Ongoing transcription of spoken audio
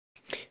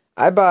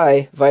I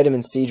buy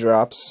vitamin C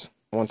drops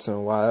once in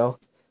a while.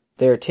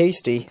 They're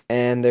tasty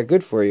and they're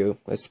good for you,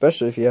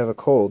 especially if you have a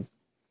cold.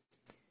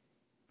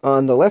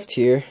 On the left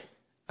here,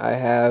 I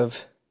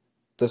have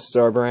the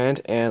store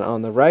brand, and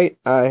on the right,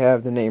 I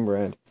have the name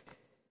brand.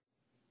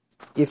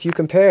 If you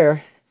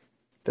compare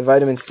the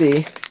vitamin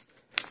C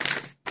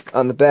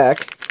on the back,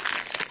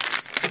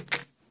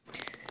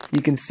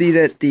 you can see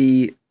that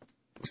the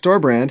store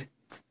brand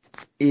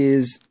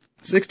is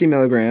 60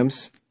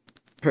 milligrams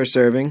per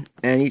serving,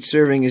 and each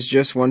serving is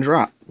just 1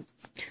 drop.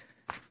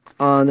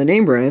 On the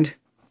name brand,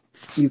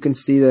 you can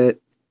see that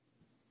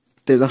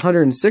there's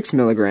 106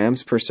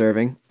 milligrams per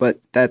serving, but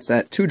that's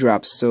at 2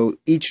 drops, so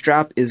each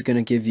drop is going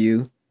to give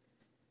you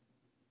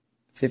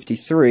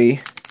 53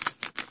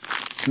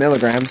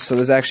 milligrams, so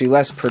there's actually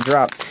less per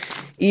drop.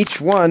 Each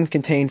one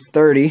contains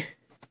 30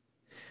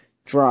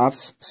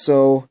 drops,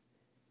 so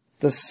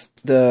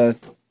the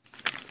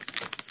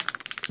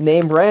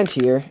name brand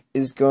here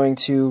is going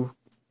to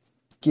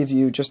give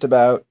you just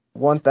about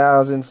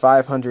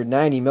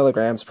 1,590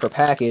 milligrams per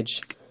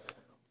package,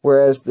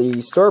 whereas the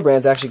store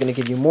brand is actually going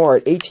to give you more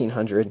at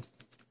 1,800.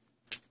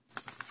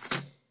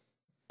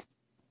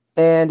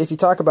 And if you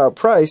talk about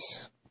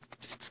price,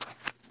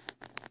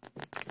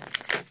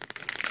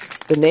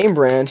 the name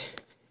brand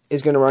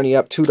is going to run you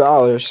up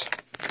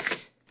 $2,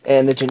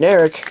 and the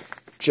generic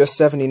just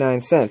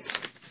 79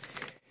 cents.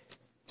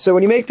 So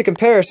when you make the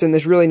comparison,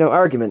 there's really no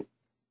argument.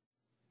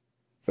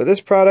 For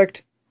this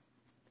product,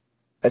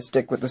 I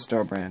stick with the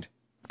store brand.